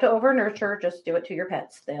 If you have to over nurture, just do it to your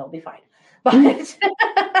pets. They'll be fine. But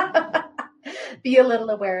be a little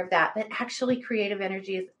aware of that. But actually, creative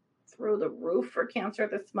energy is through the roof for Cancer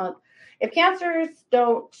this month. If Cancers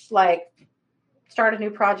don't like start a new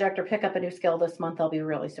project or pick up a new skill this month, I'll be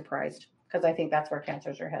really surprised, because I think that's where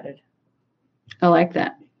Cancers are headed. I like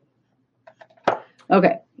that.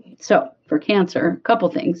 Okay, so for Cancer, a couple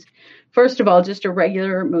things. First of all, just a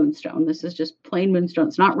regular moonstone. This is just plain moonstone.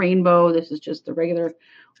 It's not rainbow. This is just the regular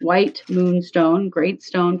white moonstone. Great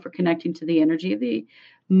stone for connecting to the energy of the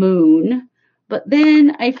moon. But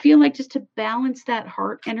then I feel like just to balance that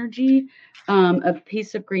heart energy, a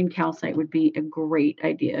piece of green calcite would be a great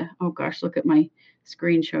idea. Oh gosh, look at my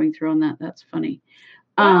screen showing through on that. That's funny.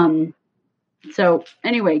 So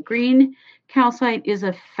anyway, green calcite is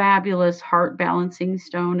a fabulous heart balancing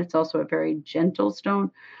stone. It's also a very gentle stone.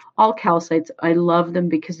 All calcites, I love them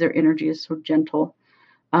because their energy is so gentle.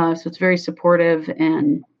 So it's very supportive.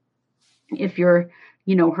 And if you're,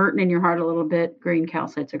 hurting in your heart a little bit, green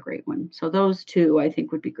calcite's a great one. So those two, I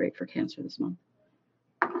think, would be great for Cancer this month.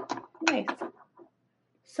 Nice.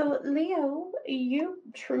 So Leo, you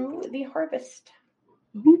drew the harvest.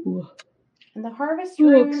 Ooh. And the harvest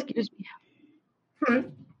rune. Excuse me.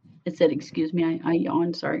 It said, excuse me. I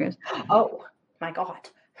yawned. Sorry, guys. Oh, my God.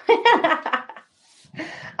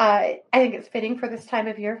 I think it's fitting for this time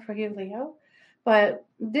of year for you, Leo. But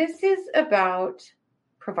this is about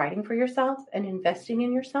providing for yourself and investing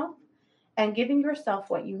in yourself and giving yourself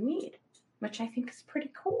what you need, which I think is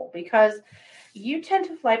pretty cool because you tend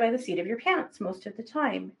to fly by the seat of your pants most of the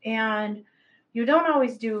time. And you don't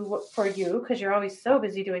always do what for you because you're always so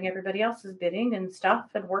busy doing everybody else's bidding and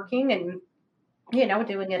stuff and working and,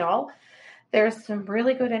 doing it all. There's some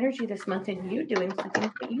really good energy this month in you doing some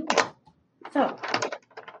things that you want. So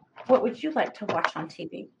what would you like to watch on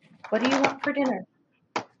TV? What do you want for dinner?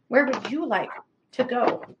 Where would you like to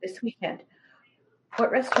go this weekend?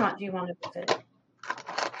 What restaurant do you want to visit?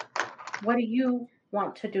 What do you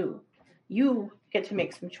want to do? You get to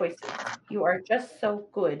make some choices. You are just so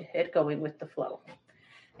good at going with the flow.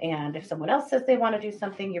 And if someone else says they want to do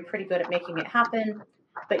something, you're pretty good at making it happen,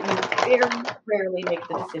 but you very rarely make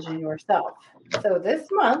the decision yourself. So this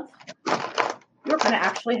month, you're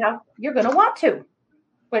going to want to,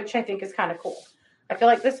 which I think is kind of cool. I feel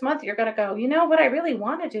like this month you're going to go, what I really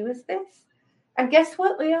want to do is this. And guess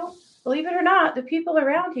what, Leo? Believe it or not, the people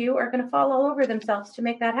around you are going to fall all over themselves to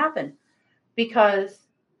make that happen because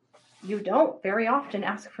you don't very often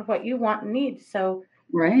ask for what you want and need. So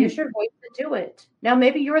use your voice to do it. Now,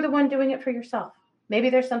 maybe you're the one doing it for yourself. Maybe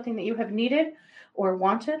there's something that you have needed or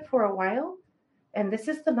wanted for a while. And this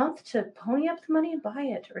is the month to pony up the money and buy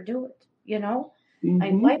it or do it.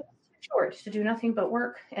 Mm-hmm. Life is short to do nothing but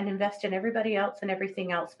work and invest in everybody else and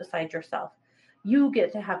everything else besides yourself. You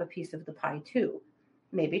get to have a piece of the pie too.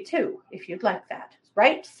 Maybe two, if you'd like that.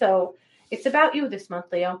 Right? So it's about you this month,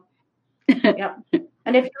 Leo. Yep.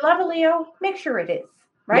 And if you love a Leo, make sure it is.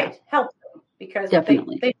 Right? Yeah. Help them because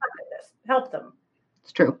definitely they suck at this. Help them.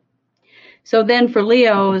 It's true. So then for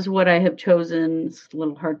Leo is what I have chosen. It's a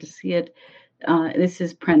little hard to see it. This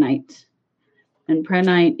is Prehnite. And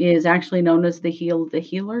Prehnite is actually known as the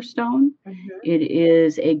healer stone. Mm-hmm. It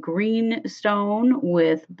is a green stone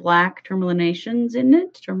with black terminations in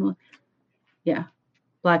it.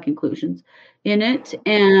 Black inclusions in it.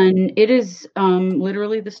 And it is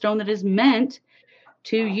literally the stone that is meant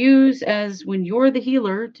to use as when you're the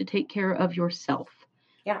healer to take care of yourself.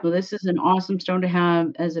 Yeah. So this is an awesome stone to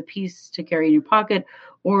have as a piece to carry in your pocket,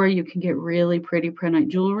 or you can get really pretty Prehnite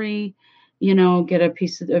jewelry. Get a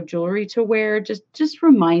piece of jewelry to wear. Just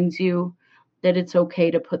reminds you that it's okay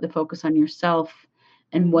to put the focus on yourself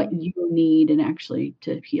and mm-hmm. what you need and actually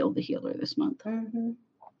to heal the healer this month. Mm-hmm.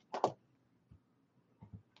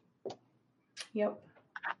 Yep.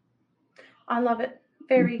 I love it.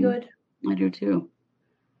 Very mm-hmm. good. I do too.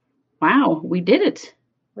 Wow, we did it.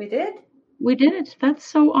 We did? We did it. That's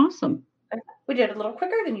so awesome. We did it a little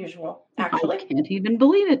quicker than usual, actually. I can't even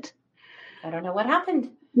believe it. I don't know what happened.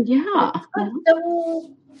 Yeah.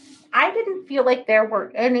 So I didn't feel like there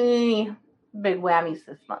were any big whammies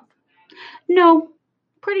this month. No,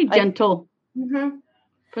 pretty gentle mm-hmm.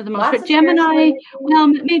 for the most part. Gemini, well,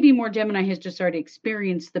 maybe more Gemini has just already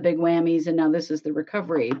experienced the big whammies and now this is the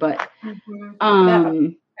recovery, but mm-hmm.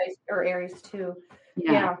 Or Aries too.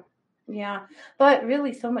 Yeah. But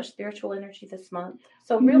really so much spiritual energy this month.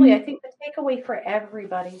 So really, I think the takeaway for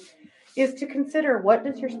everybody is to consider, what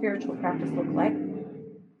does your spiritual practice look like?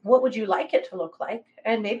 What would you like it to look like?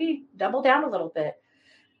 And maybe double down a little bit.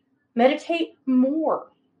 Meditate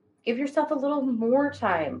more. Give yourself a little more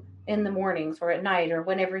time in the mornings or at night or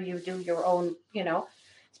whenever you do your own,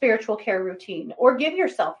 spiritual care routine, or give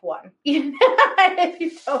yourself one if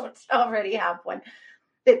you don't already have one.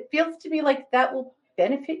 It feels to me like that will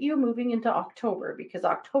benefit you moving into October, because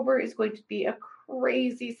October is going to be a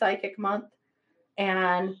crazy psychic month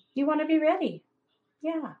and you want to be ready.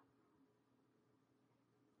 Yeah.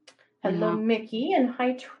 Hello, Mickey, and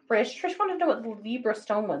hi, Trish. Trish wanted to know what the Libra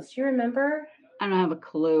stone was. Do you remember? I don't have a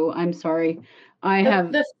clue. I'm sorry.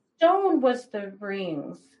 The stone was the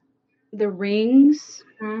rings. The rings?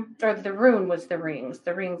 Mm-hmm. Or the rune was the rings.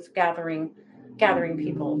 The rings gathering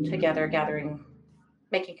people together,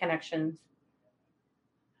 making connections.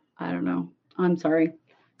 I don't know. I'm sorry.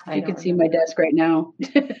 You can see remember. my desk right now.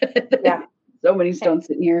 Yeah. So many stones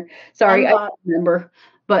sitting here. Sorry, I don't remember.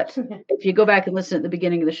 But if you go back and listen at the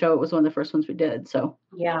beginning of the show, it was one of the first ones we did. So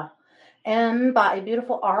yeah. And bought a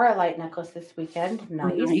beautiful Aura light necklace this weekend.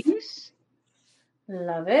 Nice.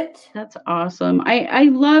 Love it. That's awesome. I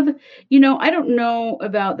love, I don't know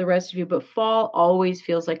about the rest of you, but fall always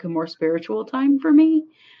feels like a more spiritual time for me.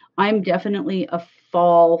 I'm definitely a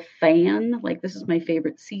fall fan. Like, this is my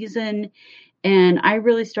favorite season. And I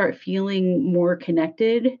really start feeling more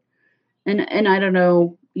connected. And I don't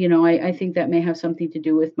know, I think that may have something to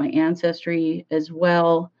do with my ancestry as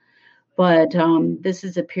well. But this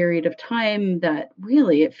is a period of time that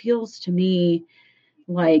really, it feels to me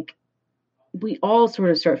like we all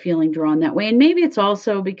sort of start feeling drawn that way. And maybe it's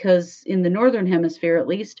also because in the Northern Hemisphere, at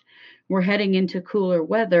least, we're heading into cooler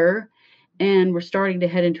weather and we're starting to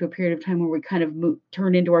head into a period of time where we kind of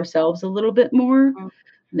turn into ourselves a little bit more,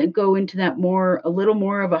 then go into that a little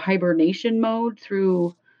more of a hibernation mode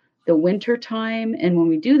through the winter time. And when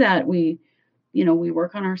we do that, we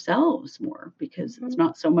work on ourselves more because it's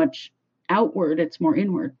not so much outward, it's more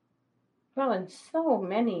inward. Well, in so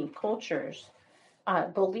many cultures,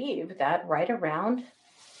 believe that right around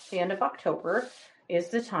the end of October is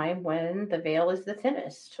the time when the veil is the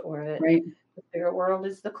thinnest, or that the spirit world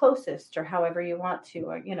is the closest, or however you want to,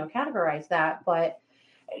 categorize that. But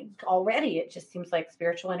already it just seems like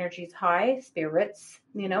spiritual energy is high. Spirits,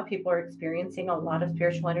 people are experiencing a lot of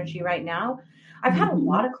spiritual energy right now. I've had a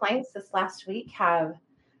lot of clients this last week have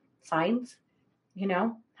signs,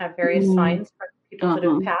 have various signs for people that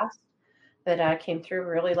have passed that came through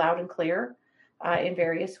really loud and clear. In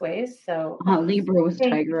various ways. So Libra was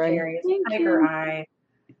Tiger Eye. Tiger Eye.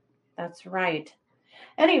 That's right.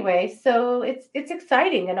 Anyway, so it's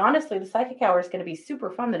exciting. And honestly, the Psychic Hour is going to be super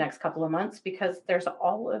fun the next couple of months because there's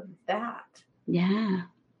all of that. Yeah.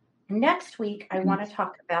 Next week, I want to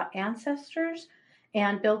talk about ancestors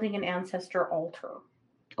and building an ancestor altar.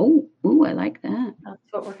 Oh, I like that. That's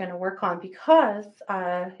what we're going to work on because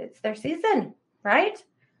it's their season, right?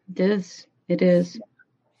 It is.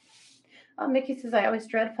 Mickey says, I always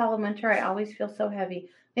dread fall and winter. I always feel so heavy.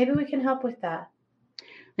 Maybe we can help with that.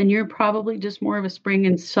 And you're probably just more of a spring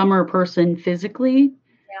and summer person physically.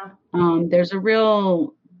 Yeah. There's a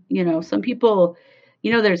real, some people,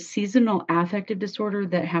 there's seasonal affective disorder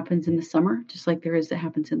that happens in the summer, just like there is that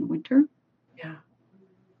happens in the winter. Yeah.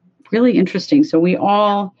 Really interesting. So we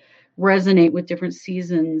all resonate with different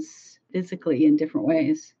seasons physically in different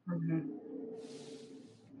ways. Mm-hmm.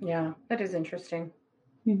 Yeah, that is interesting.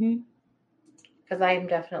 Mm-hmm. Because I am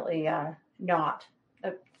definitely not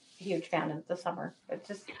a huge fan of the summer. It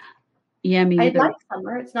just me either. I like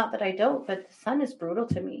summer. It's not that I don't, but the sun is brutal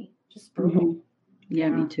to me. Just brutal. Mm-hmm. Yeah,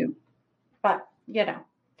 me too. But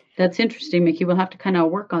that's interesting, Mickey. We'll have to kind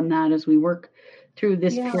of work on that as we work through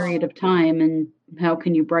this period of time, and how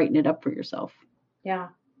can you brighten it up for yourself? Yeah,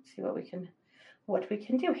 see what we can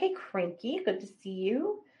do. Hey, Cranky, good to see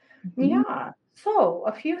you. Mm-hmm. Yeah. So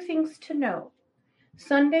a few things to know.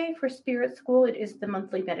 Sunday for Spirit School, it is the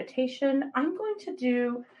monthly meditation. I'm going to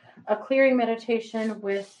do a clearing meditation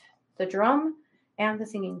with the drum and the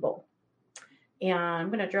singing bowl. And I'm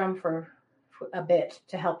going to drum for a bit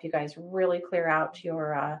to help you guys really clear out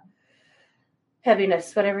your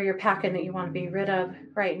heaviness, whatever you're packing that you want to be rid of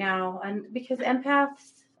right now. And because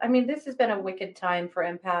empaths, this has been a wicked time for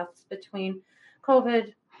empaths between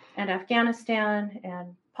COVID and Afghanistan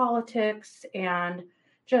and politics and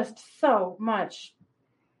just so much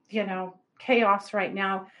chaos right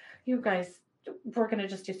now. You guys, we're going to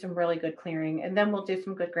just do some really good clearing, and then we'll do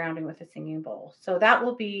some good grounding with the singing bowl. So that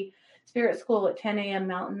will be Spirit School at 10 a.m.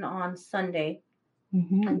 Mountain on Sunday.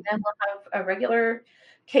 Mm-hmm. And then we'll have a regular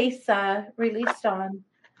case released on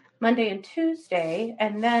Monday and Tuesday.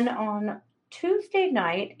 And then on Tuesday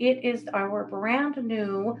night, it is our brand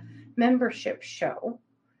new membership show.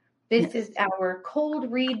 This is our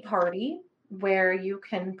cold read party, where you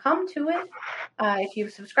can come to it if you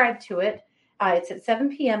subscribe to it. It's at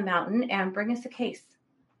 7 p.m. Mountain, and bring us a case.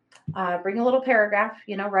 Bring a little paragraph,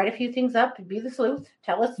 write a few things up, be the sleuth,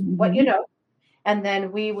 tell us what you know, and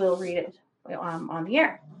then we will read it on the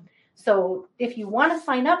air. So if you want to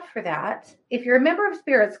sign up for that, if you're a member of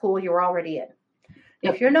Spirit School, you're already in.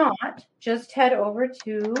 If you're not, just head over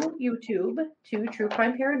to YouTube, to True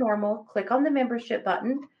Crime Paranormal, click on the membership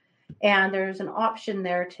button, and there's an option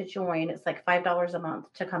there to join. It's like $5 a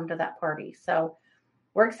month to come to that party. So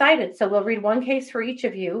we're excited. So we'll read one case for each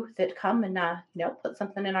of you that come and, put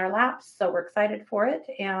something in our laps. So we're excited for it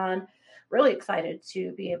and really excited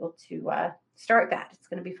to be able to start that. It's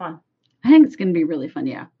going to be fun. I think it's going to be really fun.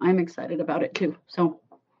 Yeah, I'm excited about it too. So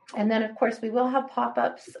And then, of course, we will have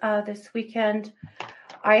pop-ups this weekend.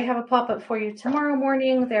 I have a pop-up for you tomorrow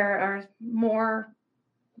morning. There are more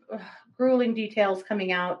grueling details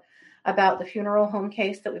coming out about the funeral home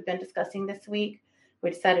case that we've been discussing this week. We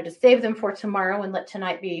decided to save them for tomorrow and let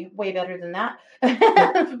tonight be way better than that.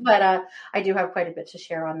 But I do have quite a bit to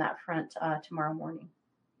share on that front tomorrow morning.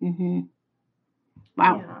 Mm-hmm.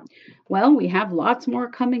 Wow. Yeah. Well, we have lots more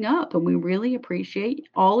coming up, and we really appreciate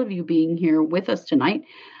all of you being here with us tonight.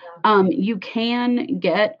 Yeah. You can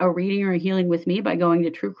get a reading or a healing with me by going to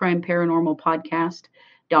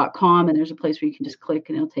truecrimeparanormalpodcast.com, and there's a place where you can just click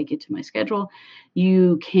and it'll take you to my schedule.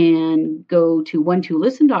 You can go to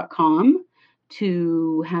 12listen.com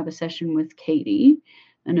to have a session with Katie.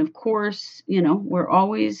 And of course, we're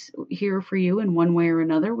always here for you in one way or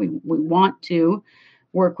another. We want to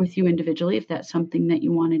work with you individually if that's something that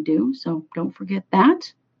you want to do. So don't forget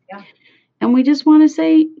that. Yeah. And we just want to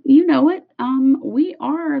say, we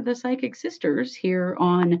are the Psychic Sisters here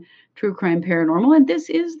on True Crime Paranormal, and this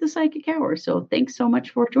is the Psychic Hour. So thanks so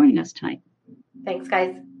much for joining us tonight. Thanks,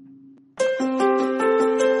 guys.